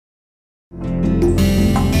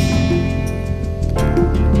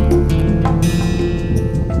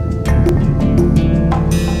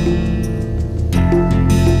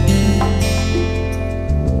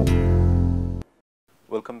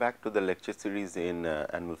Welcome back to the lecture series in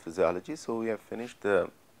animal physiology. So, we have finished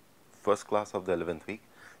the first class of the 11th week.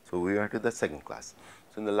 So, we are to the second class.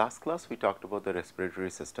 So, in the last class we talked about the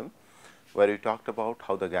respiratory system, where we talked about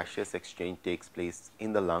how the gaseous exchange takes place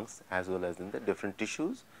in the lungs as well as in the different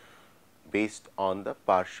tissues based on the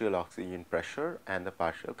partial oxygen pressure and the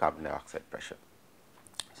partial carbon dioxide pressure.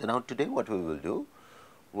 So, now today what we will do,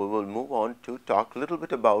 we will move on to talk a little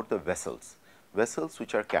bit about the vessels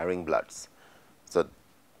which are carrying bloods. So,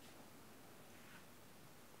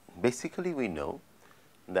 basically we know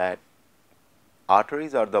that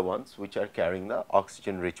arteries are the ones which are carrying the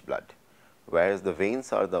oxygen rich blood, whereas the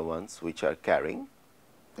veins are the ones which are carrying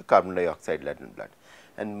the carbon dioxide laden blood.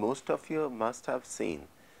 And most of you must have seen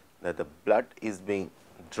that the blood is being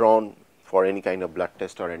drawn for any kind of blood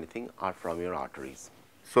test or anything are from your arteries.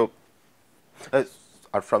 So,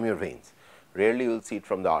 are from your veins. Rarely you will see it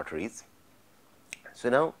from the arteries. So,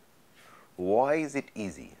 now why is it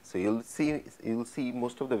easy? So, you will see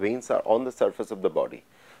most of the veins are on the surface of the body,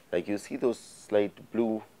 like you see those slight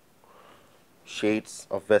blue shades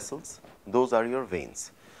of vessels, those are your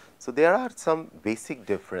veins. So, there are some basic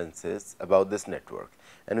differences about this network,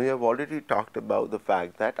 and we have already talked about the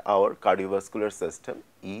fact that our cardiovascular system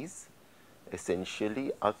is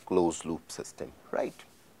essentially a closed loop system, right.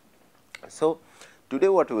 So, today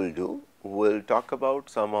what we will do, we will talk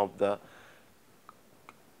about some of the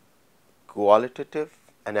qualitative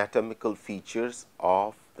anatomical features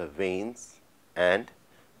of the veins and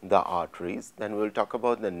the arteries. Then we will talk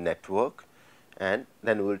about the network, and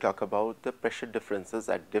then we will talk about the pressure differences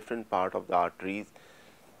at different part of the arteries,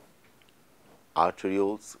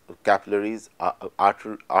 arterioles, capillaries,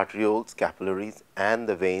 arterioles, capillaries, and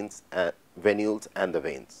the veins, venules and the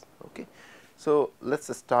veins. Okay. So, let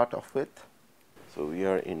us start off with, so we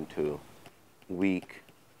are into week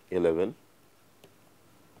 11.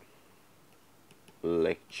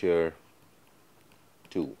 Lecture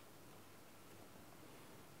 2.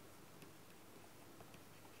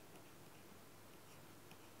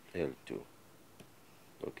 L2.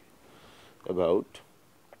 Okay. About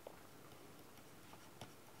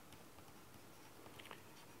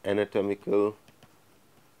anatomical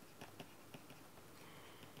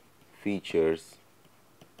features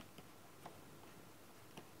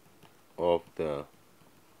of the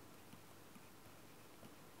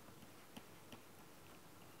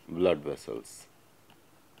blood vessels.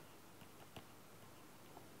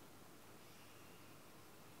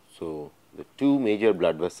 So, the two major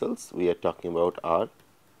blood vessels we are talking about are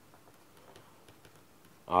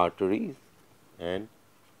arteries and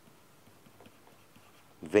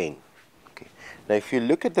vein. Okay. Now, if you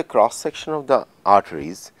look at the cross section of the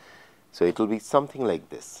arteries, so it will be something like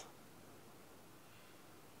this.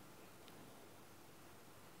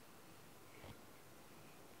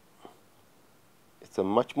 It's a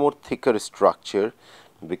much more thicker structure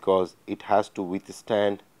because it has to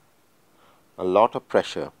withstand a lot of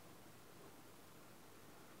pressure,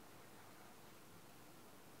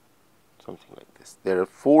 something like this. There are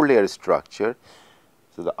 4 layer structure.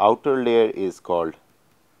 So, the outer layer is called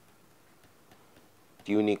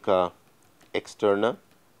tunica externa,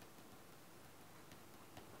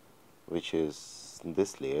 which is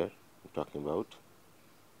this layer I am talking about,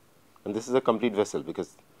 and this is a complete vessel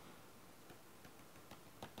because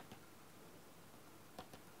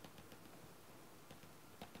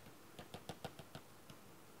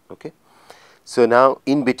okay. So, now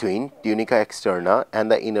in between tunica externa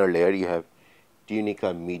and the inner layer you have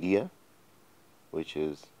tunica media, which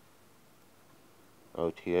is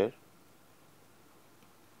out here,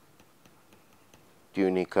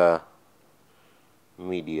 tunica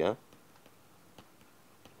media,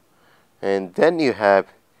 and then you have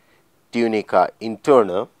tunica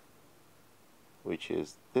interna, which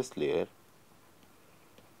is this layer,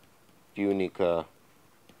 tunica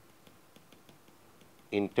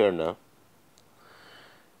interna,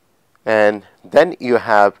 and then you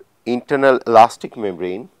have internal elastic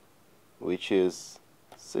membrane, which is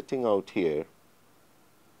sitting out here,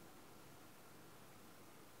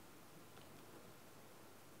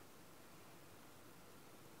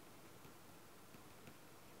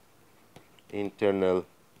 internal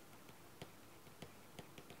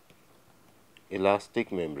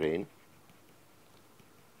elastic membrane,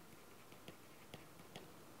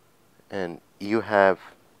 and you have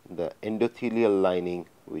the endothelial lining,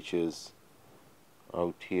 which is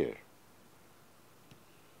out here,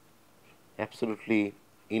 absolutely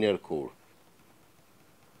inner core.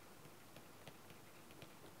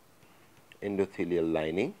 endothelial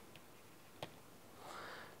lining,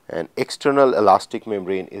 and external elastic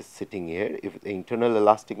membrane is sitting here. If the internal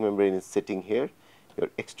elastic membrane is sitting here, your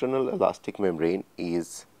external elastic membrane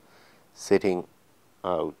is sitting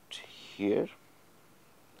out here.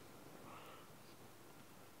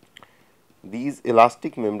 These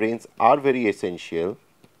elastic membranes are very essential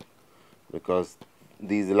because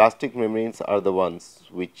these elastic membranes are the ones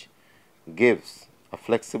which gives a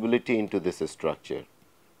flexibility into this structure.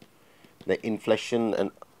 The inflection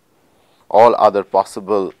and all other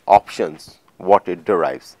possible options what it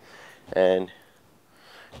derives, and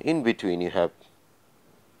in between you have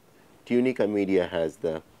tunica media has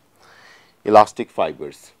the elastic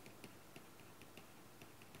fibers.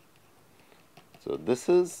 So, this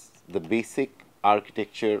is the basic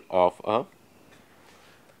architecture of a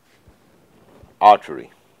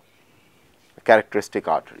artery, a characteristic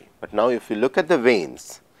artery. But now if you look at the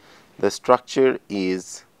veins, the structure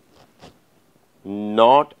is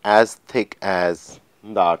not as thick as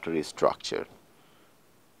the artery structure.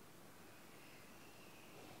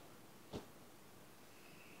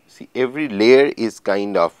 See, every layer is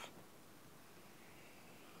kind of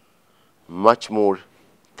much more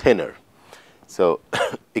thinner. So,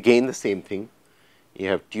 again the same thing, you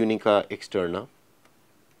have tunica externa,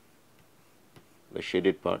 the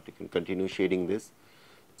shaded part, you can continue shading this.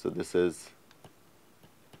 So, this is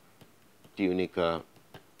tunica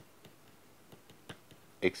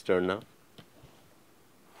externa.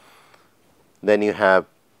 Then you have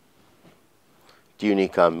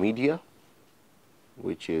tunica media,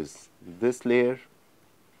 which is this layer,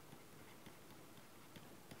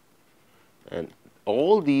 and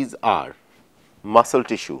all these are muscle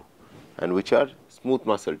tissue and which are smooth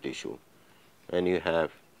muscle tissue, and you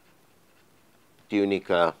have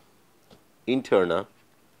tunica interna.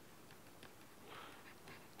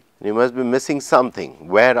 You must be missing something.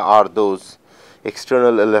 Where are those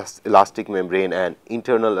external elastic membrane and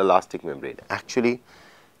internal elastic membrane? Actually,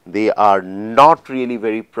 they are not really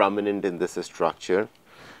very prominent in this structure,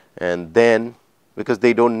 and then because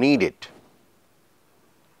they don't need it.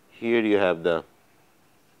 Here you have the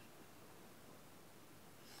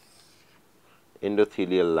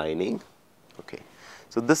endothelial lining. Okay.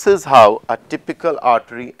 So, this is how a typical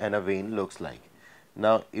artery and a vein looks like.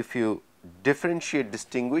 Now, if you differentiate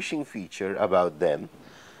distinguishing feature about them,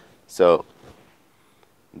 so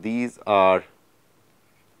these are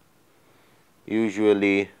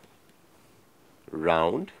usually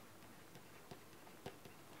round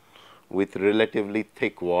with relatively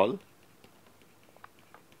thick wall,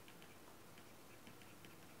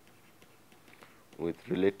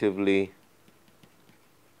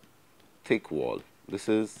 This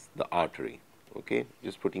is the artery, okay,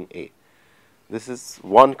 just putting A. This is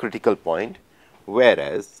one critical point,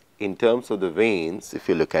 whereas in terms of the veins, if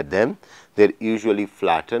you look at them, they are usually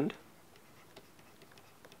flattened,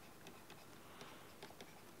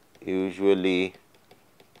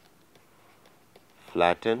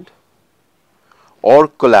 or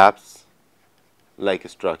collapse like a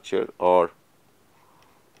structure, or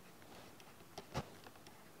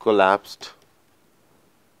collapsed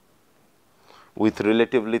with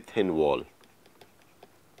relatively thin wall.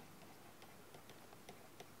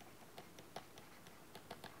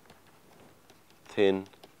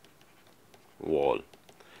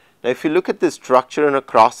 Now, if you look at this structure in a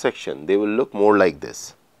cross section, they will look more like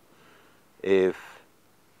this. If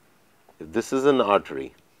this is an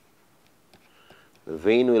artery, the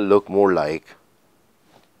vein will look more like,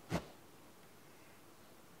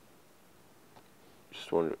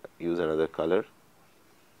 just want to use another color.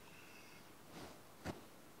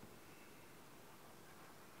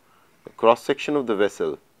 The cross section of the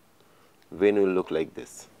vessel, vein will look like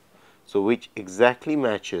this. So, which exactly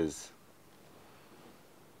matches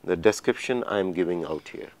the description I am giving out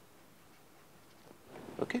here.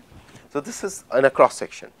 Okay. So, this is in a cross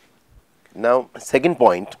section. Now, second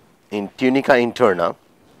point in tunica interna,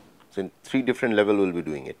 so in 3 different level we will be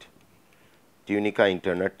doing it. Tunica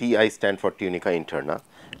interna, TI stand for tunica interna.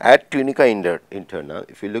 At tunica interna,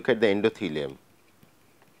 if you look at the endothelium,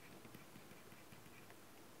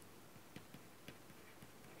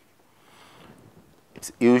 it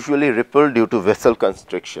is usually rippled due to vessel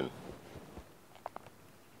constriction.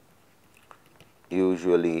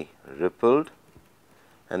 Usually rippled,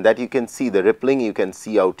 and that you can see the rippling, you can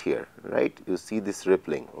see out here, right? You see this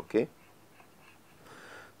rippling, okay.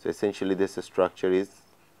 So, essentially this structure is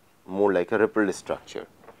more like a rippled structure,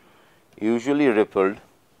 usually rippled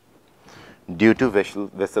due to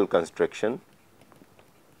vessel constriction.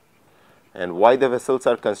 And why the vessels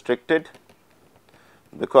are constricted?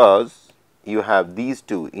 Because you have these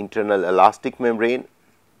two, internal elastic membrane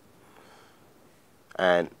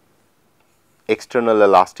an external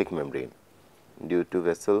elastic membrane due to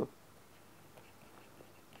vessel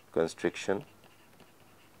constriction,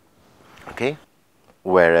 okay,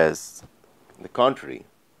 whereas the contrary,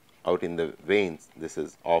 out in the veins this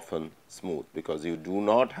is often smooth because you do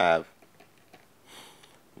not have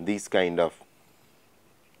these kind of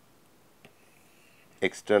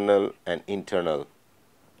external and internal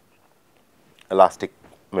elastic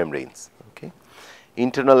membranes. Okay.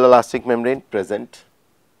 Internal elastic membrane present,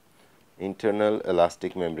 internal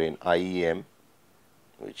elastic membrane IEM,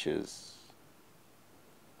 which is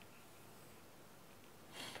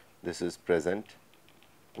this is present,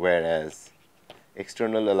 whereas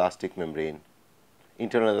external elastic membrane,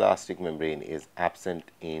 internal elastic membrane is absent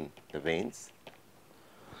in the veins.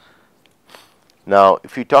 Now,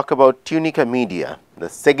 if we talk about tunica media, the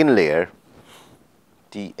second layer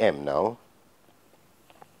TM now,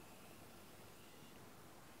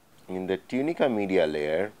 in the tunica media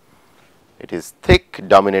layer, it is thick,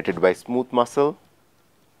 dominated by smooth muscle,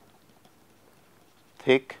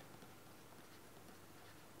 thick,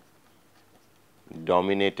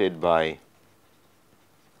 dominated by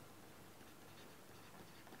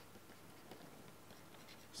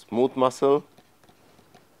smooth muscle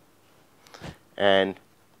and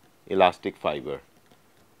elastic fiber.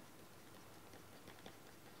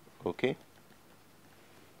 Okay.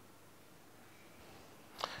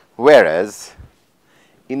 Whereas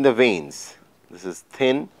in the veins, this is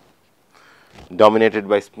thin, dominated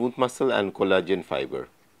by smooth muscle and collagen fiber,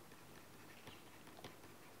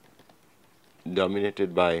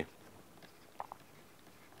 dominated by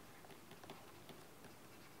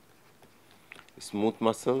smooth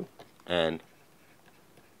muscle and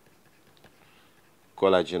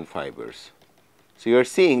collagen fibers. So, you are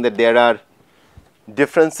seeing that there are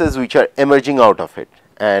differences which are emerging out of it,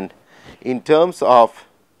 and in terms of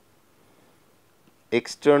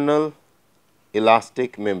external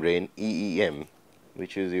elastic membrane EEM,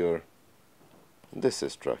 which is your this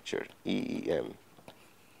structure EEM,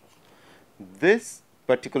 this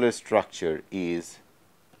particular structure is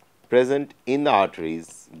present in the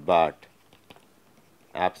arteries but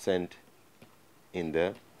absent in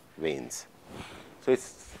the veins. So,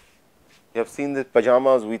 it's you have seen the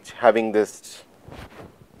pajamas which having this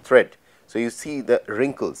thread. So, you see the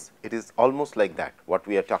wrinkles, it is almost like that what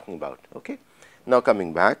we are talking about. Okay. Now,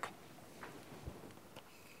 coming back,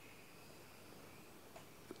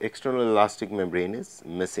 external elastic membrane is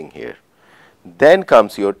missing here. Then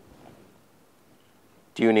comes your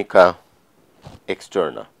tunica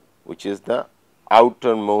externa, which is the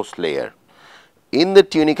outermost layer. In the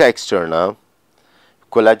tunica externa,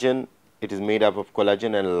 collagen, it is made up of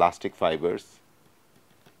collagen and elastic fibers.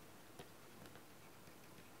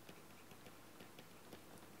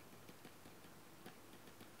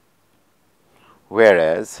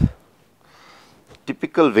 Whereas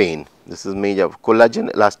typical vein, this is made of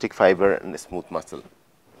collagen, elastic fiber and smooth muscle.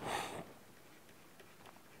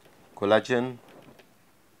 Collagen,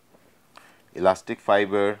 elastic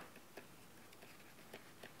fiber,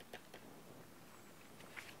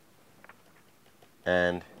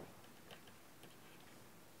 and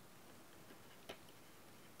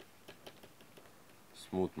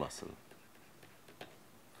smooth muscle.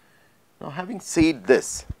 Now, having said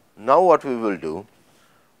this, now what we will do,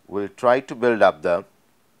 we will try to build up the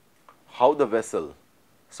how the vessel.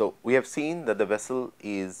 So, we have seen that the vessel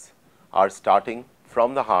are starting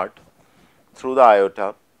from the heart through the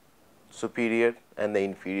aorta, superior and the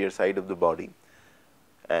inferior side of the body,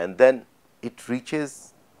 and then it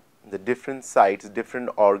reaches the different sites, different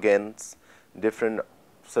organs, different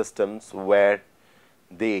systems where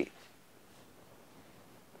they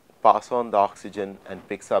pass on the oxygen and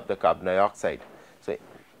picks up the carbon dioxide. So,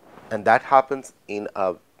 and that happens in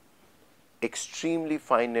a extremely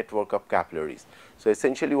fine network of capillaries. So,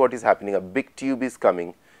 essentially what is happening, a big tube is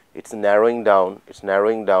coming, it is narrowing down, it is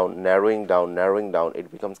narrowing down, narrowing down, narrowing down,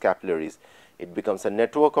 it becomes capillaries, it becomes a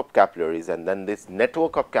network of capillaries, and then this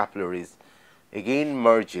network of capillaries again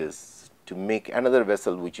merges to make another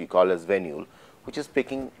vessel which we call as venule, which is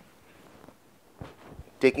taking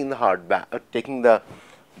the heart back, taking the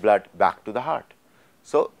blood back to the heart.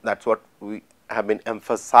 So, that is what we have been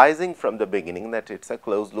emphasizing from the beginning, that it is a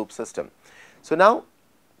closed loop system. So, now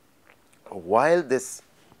while this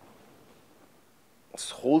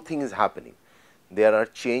whole thing is happening, there are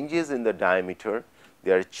changes in the diameter,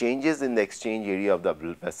 there are changes in the exchange area of the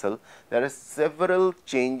blood vessel, there are several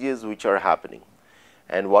changes which are happening.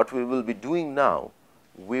 And what we will be doing now,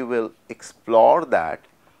 we will explore that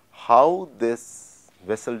how this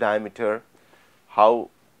vessel diameter, how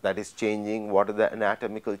that is changing, what are the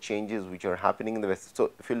anatomical changes which are happening in the vessel.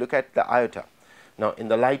 So, if you look at the aorta, Now, in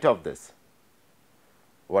the light of this,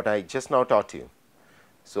 what I just now taught you,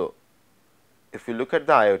 so if you look at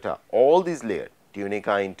the aorta, all these layers,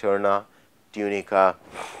 tunica interna, tunica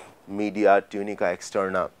media, tunica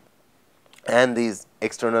externa, and these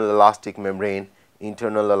external elastic membrane,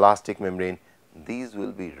 internal elastic membrane, these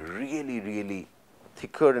will be really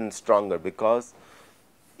thicker and stronger, because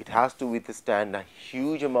it has to withstand a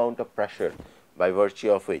huge amount of pressure, by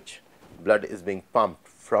virtue of which blood is being pumped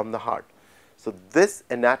from the heart. So, this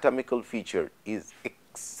anatomical feature is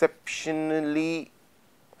exceptionally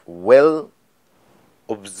well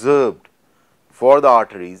observed for the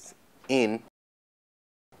arteries in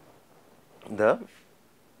the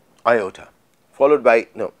aorta, followed by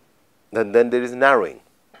then there is narrowing.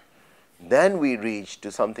 Then we reach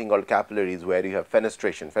to something called capillaries, where you have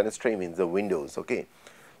fenestration. Fenestrae means the windows, okay,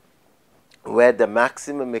 where the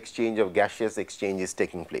maximum exchange of gaseous exchange is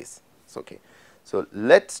taking place. Okay. So,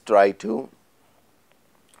 let us try to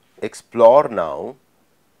explore now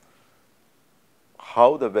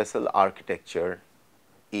how the vessel architecture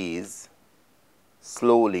is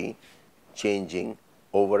slowly changing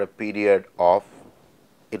over a period of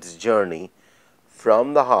its journey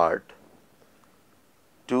from the heart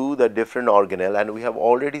to the different organelle, and we have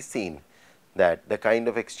already seen that the kind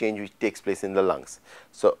of exchange which takes place in the lungs.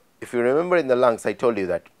 So, if you remember, in the lungs I told you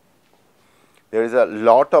that there is a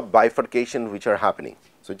lot of bifurcation which are happening.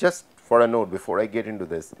 So, just for a note before I get into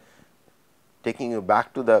this, taking you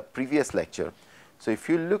back to the previous lecture. So, if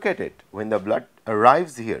you look at it, when the blood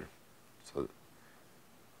arrives here,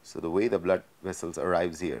 so the way the blood vessels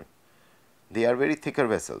arrives here, they are very thicker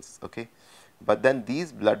vessels, okay, but then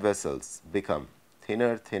these blood vessels become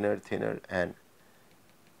thinner and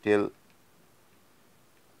till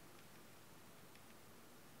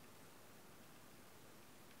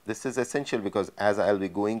this is essential, because as I will be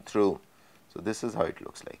going through, so this is how it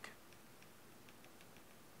looks like.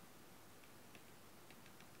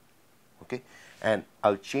 Okay, and I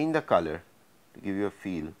will change the color to give you a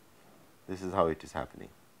feel. This is how it is happening.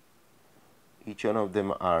 Each one of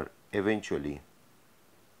them are eventually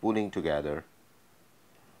pulling together.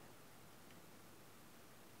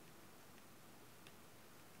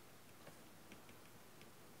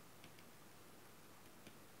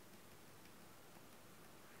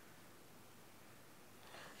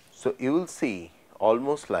 So, you will see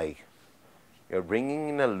almost like you are bringing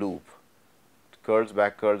in a loop, curls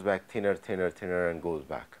back, thinner and goes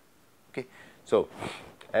back. Okay. So,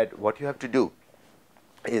 what you have to do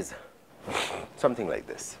is something like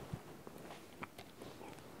this.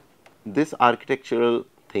 This architectural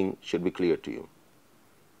thing should be clear to you.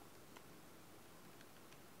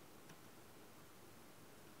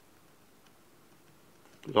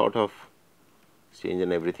 Lot of exchange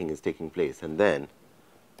and everything is taking place, and then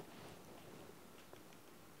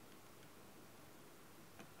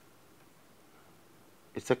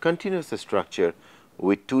it is a continuous structure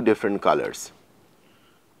with two different colors,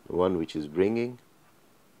 the one which is bringing,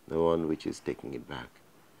 the one which is taking it back.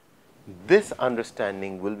 This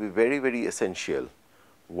understanding will be very essential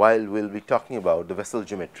while we will be talking about the vessel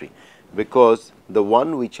geometry, because the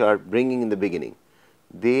one which are bringing in the beginning,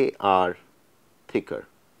 they are thicker,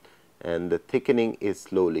 and the thickening is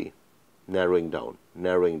slowly narrowing down,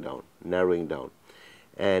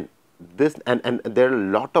 and this and there are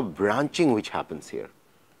a lot of branching which happens here,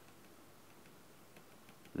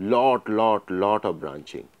 lot of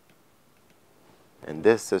branching, and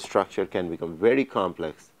this structure can become very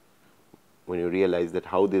complex when you realize that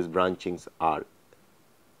how these branchings are.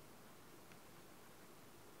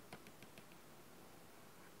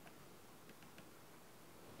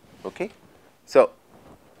 Okay. So,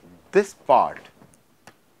 this part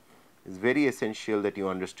is very essential that you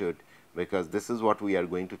understood, because this is what we are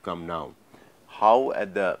going to come now, how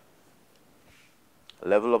at the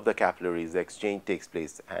level of the capillaries the exchange takes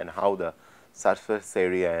place, and how the surface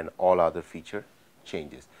area and all other feature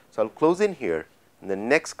changes. So, I will close in here. In the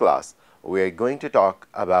next class, we are going to talk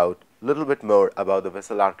about little bit more about the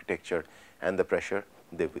vessel architecture and the pressure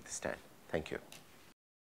they withstand. Thank you.